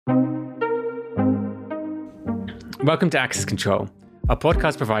Welcome to Access Control, a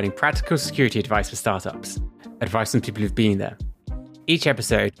podcast providing practical security advice for startups, advice from people who've been there. Each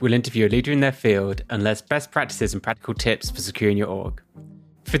episode, we'll interview a leader in their field and learn best practices and practical tips for securing your org.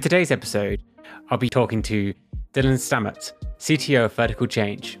 For today's episode, I'll be talking to Dylan Stammet, CTO of Vertical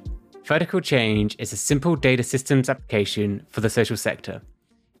Change. Vertical Change is a simple data systems application for the social sector.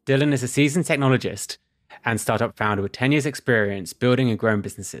 Dylan is a seasoned technologist and startup founder with 10 years experience building and growing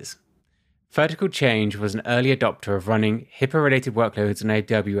businesses. Vertical Change was an early adopter of running HIPAA-related workloads on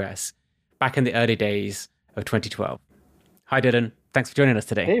AWS back in the early days of 2012. Hi, Dylan. Thanks for joining us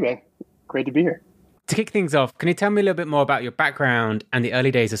today. Hey, man. Great to be here. To kick things off, can you tell me a little bit more about your background and the early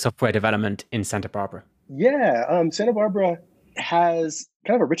days of software development in Santa Barbara? Yeah, Santa Barbara has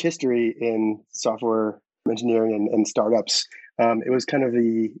kind of a rich history in software engineering and startups. It was kind of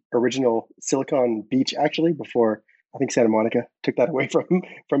the original Silicon Beach, actually, before I think Santa Monica took that away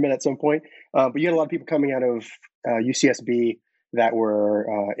from it at some point. But you had a lot of people coming out of UCSB that were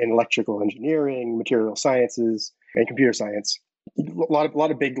in electrical engineering, material sciences, and computer science. A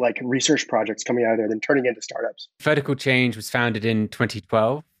lot of big research projects coming out of there, then turning into startups. Vertical Change was founded in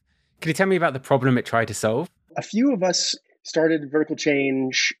 2012. Can you tell me about the problem it tried to solve? A few of us started Vertical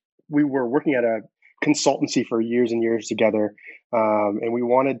Change. We were working at a consultancy for years and years together, and we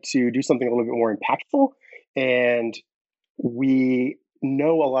wanted to do something a little bit more impactful. And we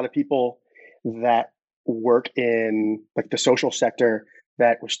know a lot of people that work in the social sector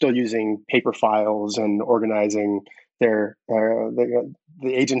that were still using paper files and organizing the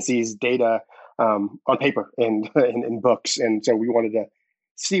agency's data on paper and in books. And so we wanted to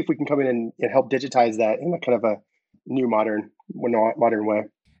see if we can come in and help digitize that in a kind of a new modern way.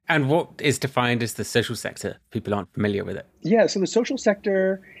 And what is defined as the social sector? People aren't familiar with it. Yeah, so the social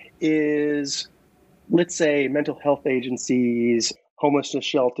sector is, let's say, mental health agencies, homelessness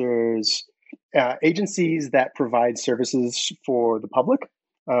shelters, agencies that provide services for the public.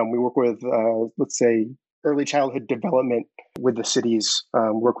 We work with, let's say, early childhood development with the cities,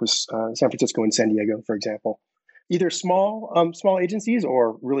 work with San Francisco and San Diego, for example. Either small agencies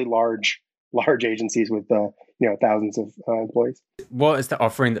or really large agencies with thousands of employees. What is the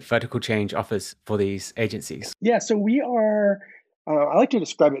offering that Vertical Change offers for these agencies? Yeah, so we are. I like to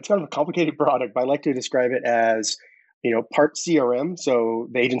describe it. It's kind of a complicated product, but I like to describe it as part CRM, so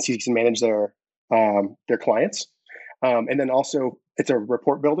the agencies can manage their clients, and then also it's a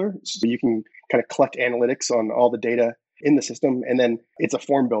report builder, so you can kind of collect analytics on all the data in the system, and then it's a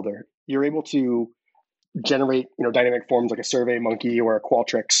form builder. You're able to generate dynamic forms like a SurveyMonkey or a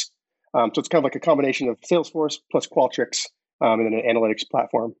Qualtrics. So it's kind of like a combination of Salesforce plus Qualtrics, and then an analytics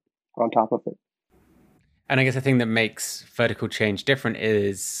platform on top of it. And I guess the thing that makes Vertical Change different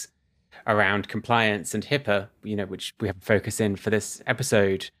is around compliance and HIPAA, which we have a focus in for this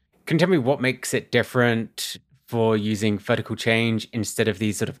episode. Can you tell me what makes it different for using Vertical Change instead of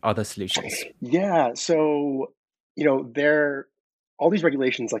these sort of other solutions? Yeah, so there all these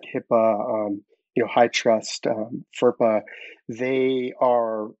regulations like HIPAA, HITRUST, FERPA, they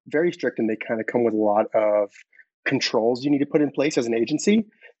are very strict and they kind of come with a lot of controls you need to put in place as an agency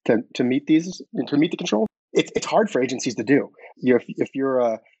to meet the controls. It's hard for agencies to do. If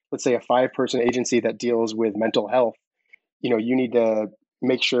you're let's say a 5-person agency that deals with mental health, you need to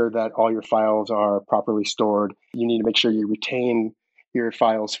make sure that all your files are properly stored. You need to make sure you retain your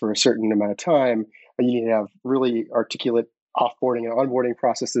files for a certain amount of time. And you need to have really articulate offboarding and onboarding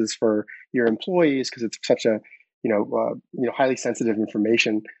processes for your employees because it's such a highly sensitive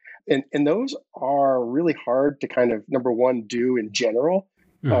information. And those are really hard to kind of, number one, do in general,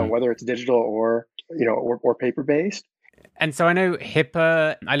 whether it's digital or paper based. And so I know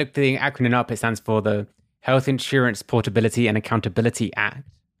HIPAA, I looked the acronym up, it stands for the Health Insurance Portability and Accountability Act.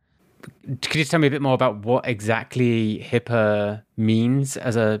 Could you tell me a bit more about what exactly HIPAA means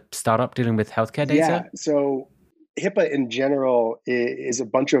as a startup dealing with healthcare data? Yeah, so HIPAA in general is a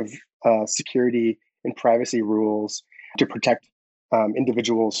bunch of security and privacy rules to protect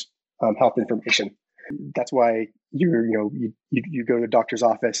individuals' health information. That's why you go to the doctor's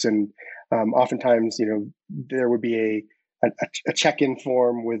office, and oftentimes there would be a check-in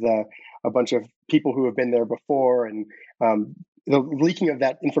form with a bunch of people who have been there before, and the leaking of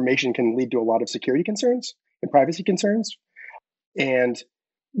that information can lead to a lot of security concerns and privacy concerns, and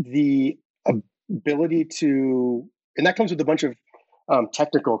the ability to, and that comes with a bunch of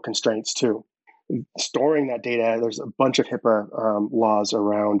technical constraints too. Storing that data, there's a bunch of HIPAA laws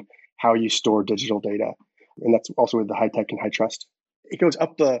around how you store digital data. And that's also with the HITECH and HITRUST. It goes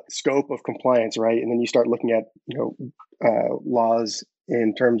up the scope of compliance, right? And then you start looking at, laws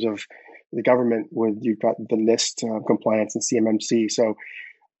in terms of the government you've got the NIST compliance and CMMC. So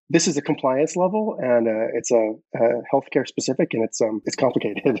this is a compliance level, and it's a healthcare specific, and it's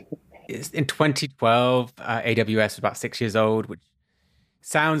complicated. In 2012, AWS was about 6 years old, which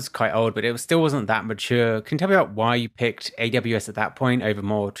sounds quite old, but it still wasn't that mature. Can you tell me about why you picked AWS at that point over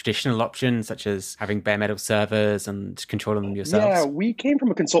more traditional options, such as having bare metal servers and controlling them Yeah, yourselves? we came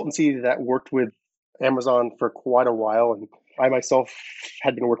from a consultancy that worked with Amazon for quite a while, and I myself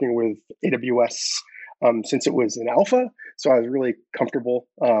had been working with AWS since it was in alpha, so I was really comfortable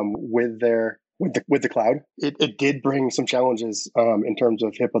with their with the cloud. It did bring some challenges in terms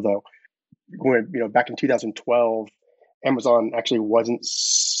of HIPAA, though. When back in 2012, Amazon actually wasn't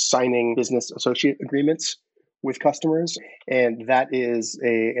signing business associate agreements with customers, and that is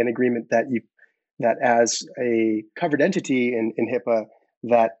an agreement that as a covered entity in HIPAA,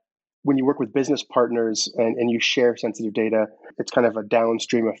 that when you work with business partners and you share sensitive data, it's kind of a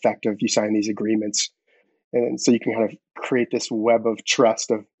downstream effect of you sign these agreements. And so you can kind of create this web of trust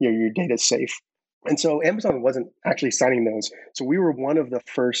of your data is safe. And so Amazon wasn't actually signing those. So we were one of the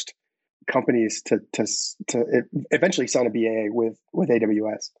first companies to eventually sign a BA with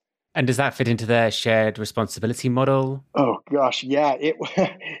AWS. And does that fit into their shared responsibility model? Oh gosh, yeah, it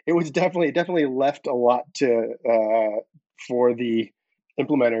it was definitely left a lot to for the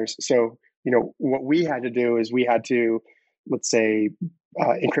implementers. So what we had to do is we had to, let's say,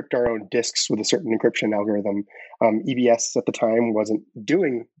 encrypt our own disks with a certain encryption algorithm. EBS at the time wasn't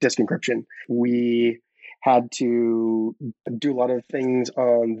doing disk encryption. We had to do a lot of things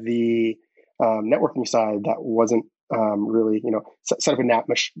on the networking side that wasn't really, set up a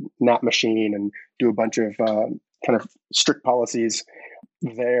NAT machine and do a bunch of kind of strict policies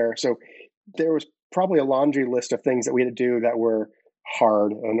there. So there was probably a laundry list of things that we had to do that were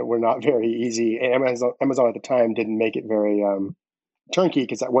hard and were not very easy. And Amazon at the time didn't make it very turnkey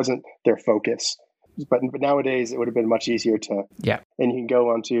because that wasn't their focus. But nowadays it would have been much easier to. Yeah. And you can go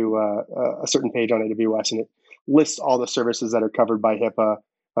onto a certain page on AWS and it lists all the services that are covered by HIPAA.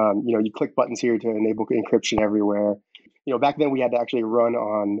 You click buttons here to enable encryption everywhere. Back then we had to actually run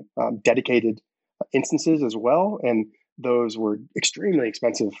on dedicated instances as well, and those were extremely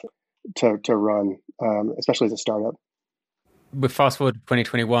expensive to run, especially as a startup. With fast forward to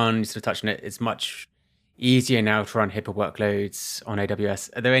 2021, you sort of touched on it, it's much easier now to run HIPAA workloads on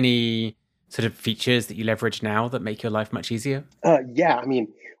AWS. Are there any sort of features that you leverage now that make your life much easier? Yeah, I mean,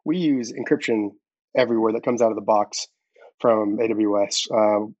 we use encryption everywhere that comes out of the box from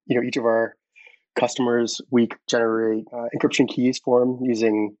AWS. Each of our customers, we generate encryption keys for them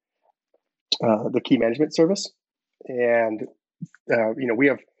using the key management service. And, we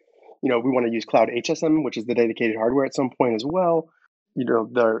have, we want to use Cloud HSM, which is the dedicated hardware at some point as well.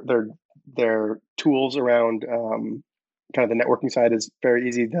 Their tools around kind of the networking side is very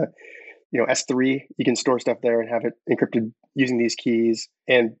easy. S3, you can store stuff there and have it encrypted using these keys.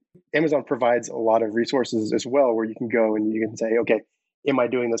 And Amazon provides a lot of resources as well where you can go and you can say, okay, am I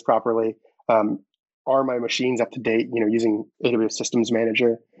doing this properly? Are my machines up to date, using AWS Systems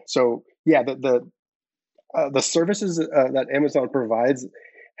Manager? So yeah, the services that Amazon provides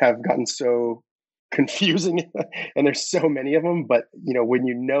have gotten so confusing and there's so many of them, but when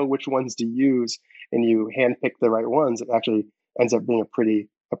you know which ones to use and you handpick the right ones, it actually ends up being a pretty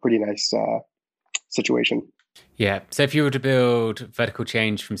nice situation. Yeah. So if you were to build vertical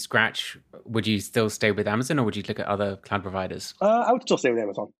change from scratch, would you still stay with Amazon or would you look at other cloud providers? I would still stay with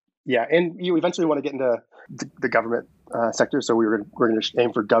Amazon. Yeah, and you eventually want to get into the government sector, so we're going to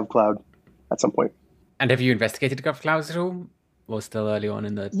aim for GovCloud at some point. And have you investigated GovClouds at all? Or still early on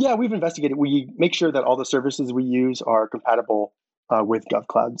in the... Yeah, we've investigated. We make sure that all the services we use are compatible with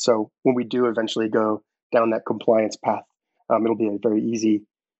GovCloud. So when we do eventually go down that compliance path, it'll be a very easy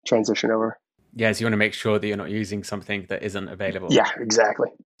transition over. Yeah, so you want to make sure that you're not using something that isn't available. Yeah, exactly.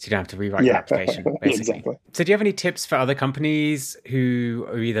 So you don't have to rewrite your application, basically. Exactly. So do you have any tips for other companies who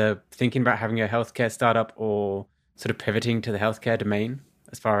are either thinking about having a healthcare startup or sort of pivoting to the healthcare domain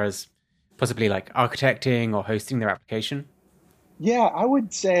as far as possibly like architecting or hosting their application? Yeah, I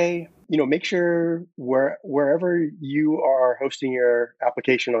would say, make sure wherever you are hosting your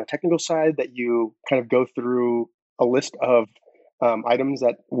application on the technical side that you kind of go through a list of items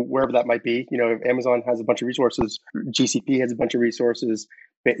that wherever that might be. If Amazon has a bunch of resources, GCP has a bunch of resources,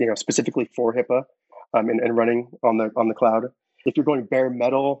 specifically for HIPAA and running on the cloud. If you're going bare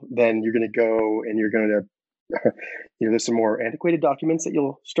metal, then you're going to go and you're going to, there's some more antiquated documents that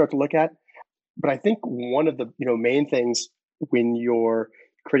you'll start to look at. But I think one of the main things when you're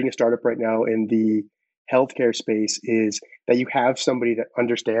creating a startup right now in the healthcare space is that you have somebody that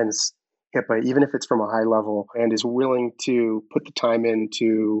understands HIPAA, even if it's from a high level, and is willing to put the time in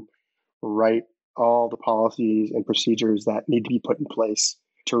to write all the policies and procedures that need to be put in place.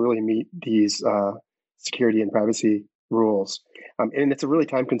 to really meet these security and privacy rules. And it's a really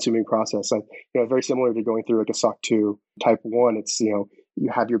time-consuming process. Very similar to going through like a SOC 2 type 1. It's, you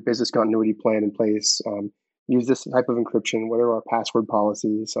have your business continuity plan in place. Use this type of encryption. What are our password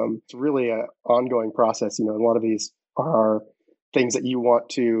policies? It's really an ongoing process. A lot of these are things that you want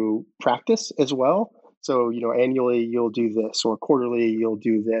to practice as well. So, annually you'll do this, or quarterly you'll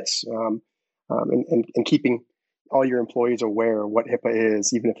do this, and keeping all your employees aware of what HIPAA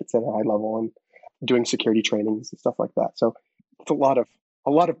is, even if it's at a high level, and doing security trainings and stuff like that. So it's a lot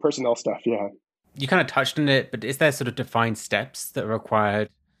of personnel stuff. Yeah. You kind of touched on it, but is there sort of defined steps that are required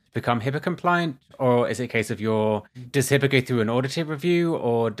to become HIPAA compliant? Or is it a case of does HIPAA go through an audited review,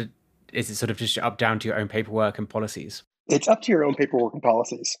 or is it sort of just up down to your own paperwork and policies? It's up to your own paperwork and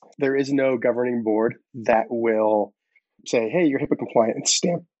policies. There is no governing board that will say, "Hey, you're HIPAA compliant," and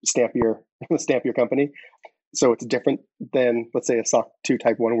stamp your company. So it's different than, let's say, a SOC 2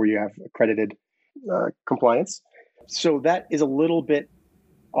 type 1 where you have accredited compliance. So that is a little bit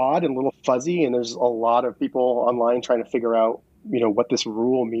odd and a little fuzzy, and there's a lot of people online trying to figure out, what this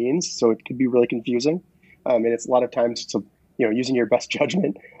rule means. So it could be really confusing, and it's a lot of times using your best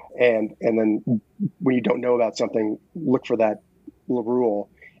judgment, and then when you don't know about something, look for that rule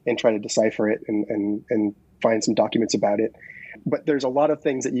and try to decipher it and find some documents about it. But there's a lot of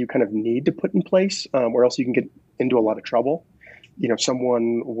things that you kind of need to put in place, or else you can get into a lot of trouble.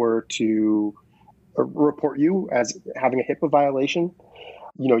 Someone were to report you as having a HIPAA violation,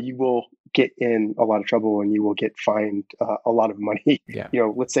 you will get in a lot of trouble and you will get fined a lot of money. Yeah.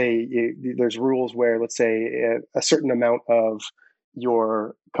 Let's say there's rules where, let's say, a certain amount of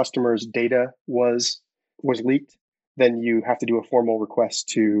your customers' data was leaked, then you have to do a formal request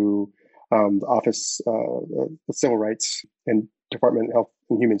to the Office of Civil Rights and Department of Health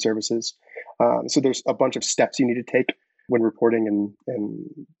and Human Services. So there's a bunch of steps you need to take when reporting, and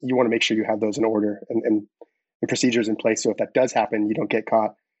you want to make sure you have those in order and procedures in place. So if that does happen, you don't get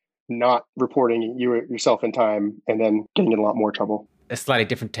caught not reporting yourself in time and then getting in a lot more trouble. A slightly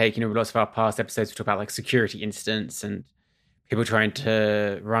different take, lots of our past episodes we talk about like security incidents and people trying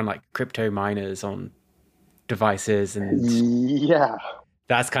to run like crypto miners on devices, and yeah,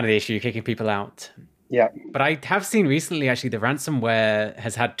 that's kind of the issue, kicking people out. Yeah. But I have seen recently, actually, the ransomware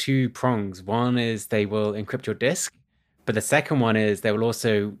has had two prongs. One is they will encrypt your disk, but the second one is they will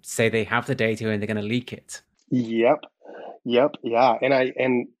also say they have the data and they're going to leak it. Yep. Yeah.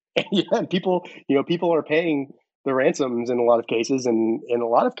 And people are paying the ransoms in a lot of cases, and in a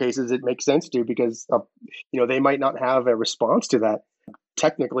lot of cases it makes sense to, because they might not have a response to that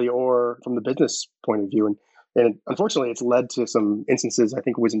technically or from the business point of view. And unfortunately, it's led to some instances. I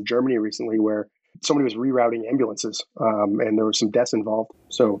think it was in Germany recently where somebody was rerouting ambulances, and there were some deaths involved.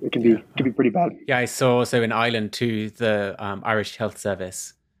 So it can be pretty bad. Yeah, I saw also in Ireland too, the Irish Health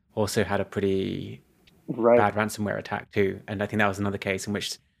Service also had a pretty bad ransomware attack too. And I think that was another case in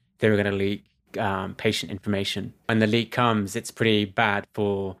which they were going to leak patient information. When the leak comes, it's pretty bad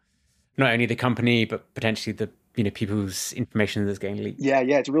for not only the company, but potentially the people's information that's getting leaked. Yeah,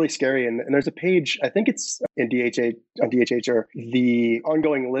 it's really scary. And there's a page, I think it's in DHH, or the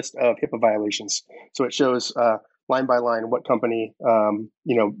ongoing list of HIPAA violations. So it shows line by line what company,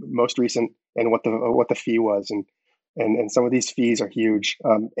 most recent, and what the fee was, and some of these fees are huge.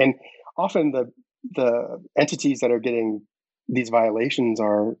 And often the entities that are getting these violations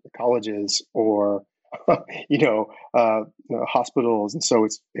are colleges or hospitals, and so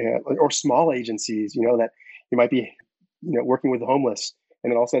it's or small agencies, that you might be working with the homeless,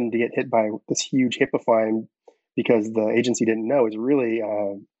 and then all of a sudden to get hit by this huge HIPAA fine because the agency didn't know is really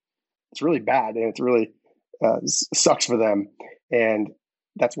it's really bad, and it's really sucks for them. And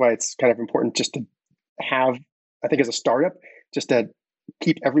that's why it's kind of important just to have, I think, as a startup, just to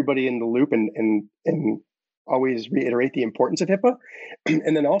keep everybody in the loop and always reiterate the importance of HIPAA.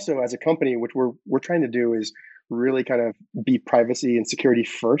 And then also as a company, which we're trying to do is really kind of be privacy and security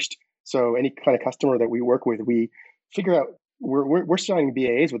first. So any kind of customer that we work with, we figure out, we're signing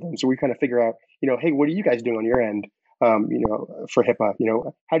BAAs with them. So we kind of figure out, hey, what are you guys doing on your end, for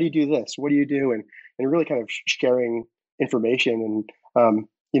HIPAA? How do you do this? What do you do? And really kind of sharing information and,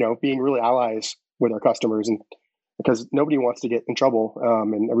 being really allies with our customers, and because nobody wants to get in trouble,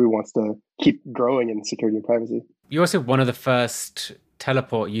 and everyone wants to keep growing in security and privacy. You're also one of the first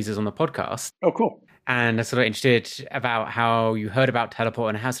Teleport users on the podcast. Oh, cool. And I'm sort of interested about how you heard about Teleport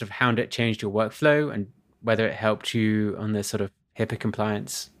and how it changed your workflow and whether it helped you on this sort of HIPAA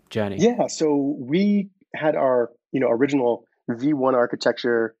compliance journey. Yeah, so we had our original V1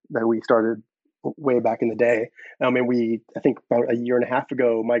 architecture that we started way back in the day. And we, I think about a year and a half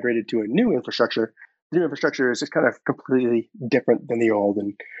ago, migrated to a new infrastructure the new infrastructure is just kind of completely different than the old.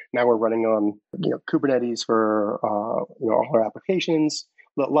 And now we're running on Kubernetes for all our applications,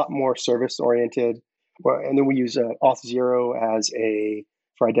 a lot more service oriented. And then we use Auth0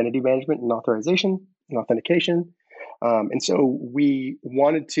 for identity management and authorization and authentication. And so we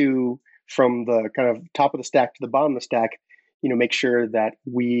wanted to, from the kind of top of the stack to the bottom of the stack, make sure that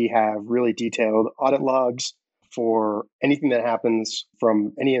we have really detailed audit logs for anything that happens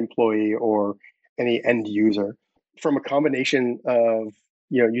from any employee or any end user, from a combination of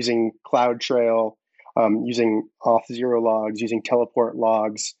using CloudTrail, using Auth0 logs, using Teleport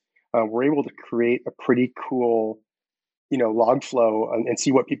logs. We're able to create a pretty cool log flow and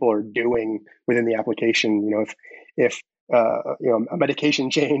see what people are doing within the application. If a medication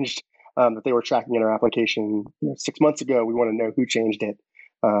changed that they were tracking in our application 6 months ago, we want to know who changed it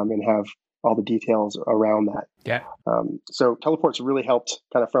and have all the details around that. Yeah. So Teleport's really helped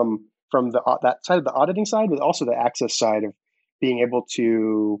kind of from that side of the auditing side, but also the access side of being able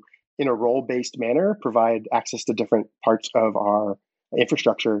to, in a role-based manner, provide access to different parts of our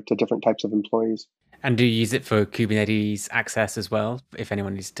infrastructure to different types of employees. And do you use it for Kubernetes access as well? If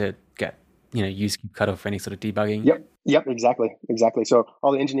anyone needs to get, use kubectl for any sort of debugging? Yep, exactly. So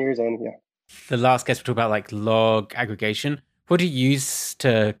all the engineers The last guest we talked about like log aggregation. What do you use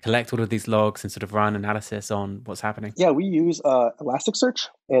to collect all of these logs and sort of run analysis on what's happening? Yeah, we use Elasticsearch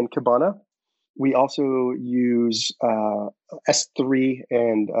and Kibana. We also use S3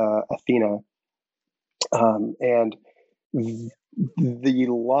 and Athena. And the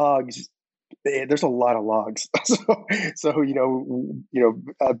logs, there's a lot of logs. so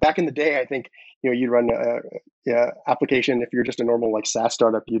back in the day, I think you'd run a application. If you're just a normal like SaaS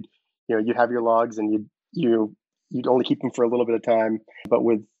startup, you'd have your logs and you'd only keep them for a little bit of time. But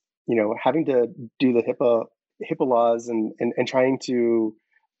with having to do the HIPAA laws and trying to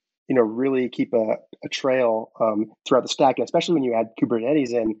really keep a trail throughout the stack, and especially when you add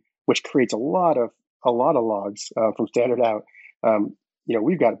Kubernetes in, which creates a lot of logs from standard out.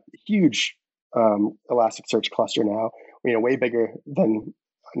 We've got a huge Elasticsearch cluster now, way bigger than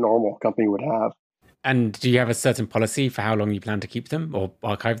a normal company would have. And do you have a certain policy for how long you plan to keep them or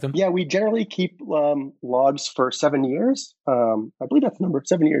archive them? Yeah, we generally keep logs for 7 years. I believe that's the number,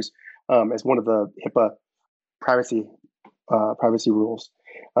 7 years, as one of the HIPAA privacy rules.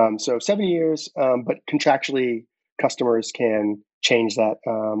 So 7 years, but contractually, customers can change that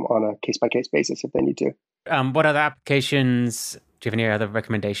on a case-by-case basis if they need to. What other applications, do you have any other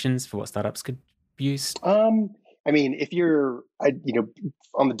recommendations for what startups could use? If you're,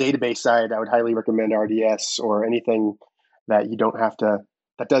 on the database side, I would highly recommend RDS or anything that you don't have to,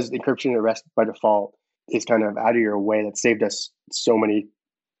 that does encryption and REST by default, is kind of out of your way. That saved us so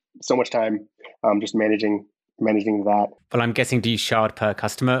much time just managing that. Well, I'm guessing, do you shard per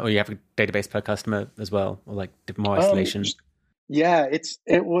customer or you have a database per customer as well, or like more isolation? Yeah,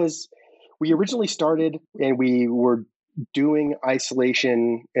 we originally started and we were doing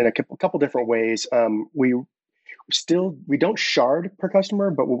isolation in a couple different ways. We don't shard per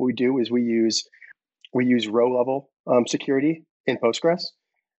customer, but what we do is we use row level security in Postgres,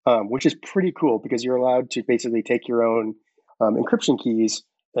 which is pretty cool because you're allowed to basically take your own encryption keys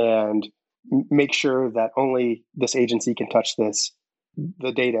and make sure that only this agency can touch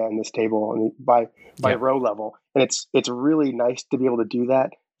the data in this table, and by row level. And it's really nice to be able to do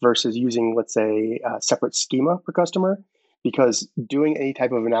that versus using, let's say, a separate schema per customer, because doing any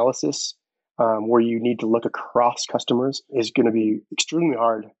type of analysis where you need to look across customers is going to be extremely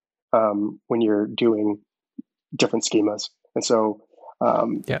hard when you're doing different schemas. And so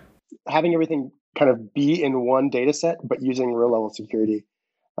having everything kind of be in one data set, but using row level security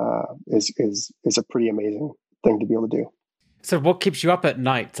is a pretty amazing thing to be able to do. So what keeps you up at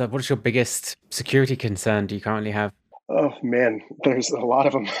night? What is your biggest security concern do you currently have? Oh, man, there's a lot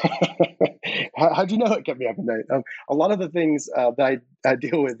of them. How do you know it kept me up at night? A lot of the things that I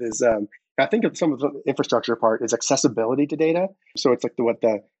deal with is, I think of some of the infrastructure part is accessibility to data. So it's like what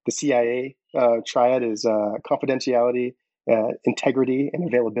the CIA triad is: confidentiality, integrity, and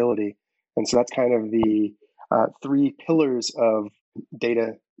availability. And so that's kind of the three pillars of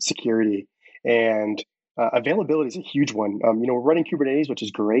data security. And availability is a huge one. We're running Kubernetes, which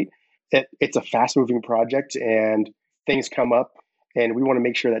is great. It's a fast-moving project, and things come up, and we want to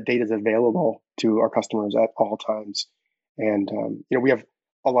make sure that data is available to our customers at all times. And we have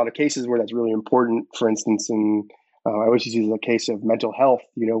a lot of cases where that's really important. For instance, I always use the case of mental health.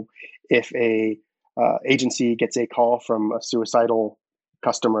 If a agency gets a call from a suicidal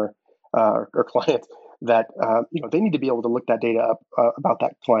customer or client, that they need to be able to look that data up about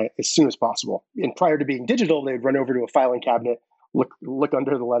that client as soon as possible. And prior to being digital, they'd run over to a filing cabinet, look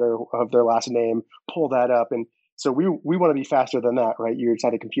under the letter of their last name, pull that up. And so we want to be faster than that, right? You're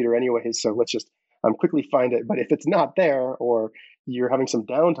inside a computer anyways, so let's just quickly find it. But if it's not there, or you're having some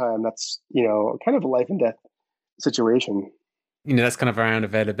downtime, that's, kind of a life and death situation. That's kind of around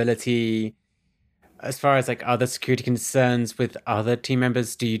availability. As far as like other security concerns with other team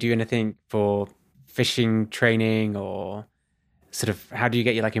members, do you do anything for phishing training, or sort of how do you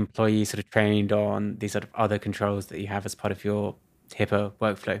get your like employees sort of trained on these sort of other controls that you have as part of your HIPAA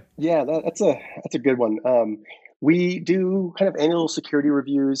workflow? Yeah, that's a good one. We do kind of annual security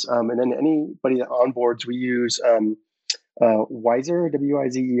reviews, and then anybody that onboards, we use Wizer,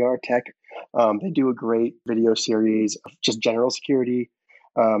 Wizer Tech. They do a great video series of just general security,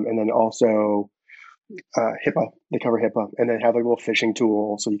 and then also HIPAA. They cover HIPAA, and then have a little phishing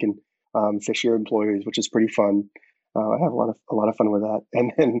tool so you can phish your employees, which is pretty fun. I have a lot of fun with that,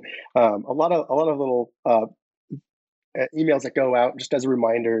 and then a lot of little emails that go out just as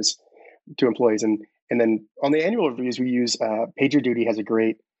reminders to employees, and then on the annual reviews we use PagerDuty has a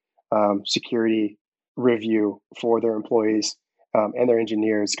great security review for their employees and their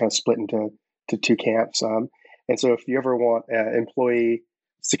engineers, kind of split into two camps. And so if you ever want employee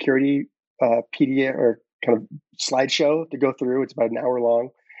security PDF or kind of slideshow to go through, it's about an hour long.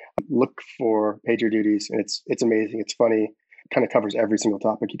 Look for PagerDuties, and it's amazing. It's funny. It kind of covers every single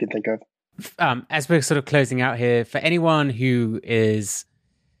topic you can think of. As we're sort of closing out here, for anyone who is,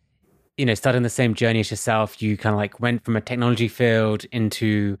 starting the same journey as yourself, you kind of like went from a technology field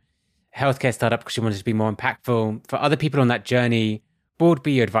into a healthcare startup because you wanted to be more impactful. For other people on that journey, what would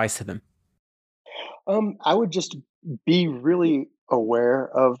be your advice to them? I would just be really aware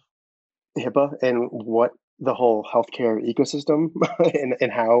of HIPAA and what the whole healthcare ecosystem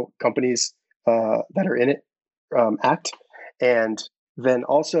and how companies that are in it act. And then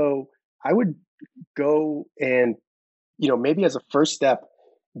also I would go and, maybe as a first step,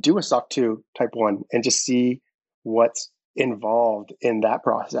 do a SOC 2 type 1 and just see what's involved in that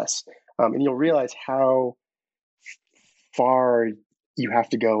process. And you'll realize how far you have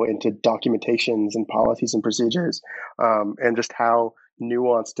to go into documentations and policies and procedures, and just how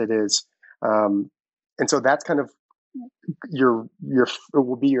nuanced it is. And so that's kind of it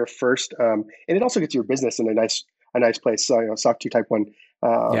will be your first, and it also gets your business in a nice place. So, SOC 2 type 1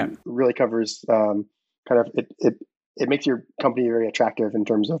 really covers kind of it makes your company very attractive in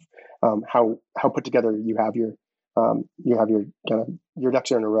terms of how put together you have your your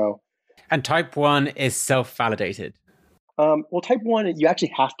ducks in a row. And type 1 is self-validated. Well, type 1, you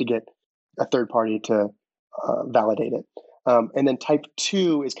actually have to get a third party to validate it. And then type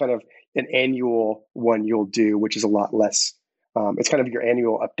 2 is kind of an annual one you'll do, which is a lot less. It's kind of your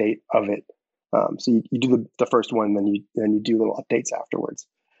annual update of it. So you do the first one, then you do little updates afterwards.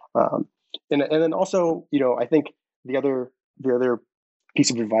 And then also, I think the other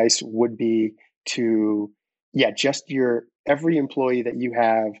piece of advice would be to, just every employee that you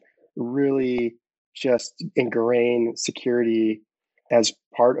have, really just ingrain security as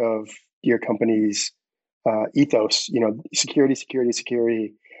part of your company's ethos.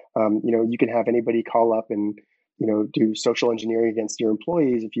 Security. You can have anybody call up and do social engineering against your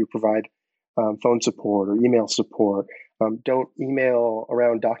employees if you provide phone support or email support. Don't email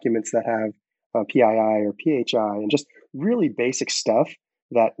around documents that have PII or PHI, and just really basic stuff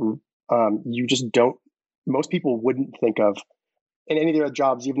that you just don't. Most people wouldn't think of in any of their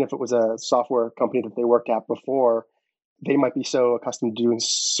jobs, even if it was a software company that they worked at before. They might be so accustomed to doing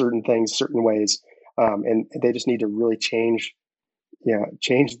certain things certain ways, and they just need to really change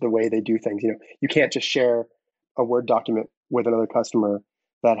the way they do things. You can't just share a Word document with another customer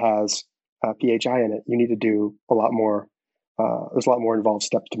that has PHI in it. You need to do a lot more. There's a lot more involved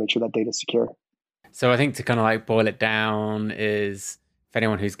steps to make sure that data is secure. So I think to kind of like boil it down is, for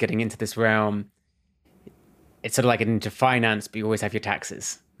anyone who's getting into this realm, it's sort of like into finance, but you always have your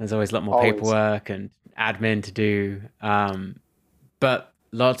taxes. There's always a lot more paperwork and admin to do. But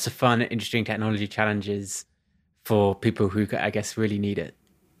lots of fun, interesting technology challenges for people who, I guess, really need it.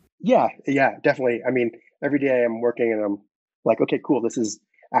 Yeah, definitely. I mean, every day I'm working and I'm like, okay, cool. This is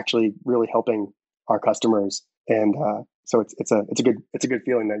actually really helping our customers. And so it's a good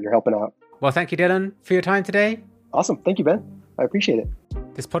feeling that you're helping out. Well, thank you, Dylan, for your time today. Awesome. Thank you, Ben. I appreciate it.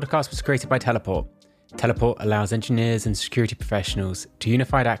 This podcast was created by Teleport. Teleport allows engineers and security professionals to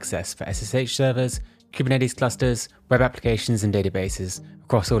unified access for SSH servers, Kubernetes clusters, web applications, and databases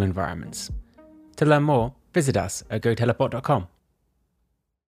across all environments. To learn more, visit us at goteleport.com.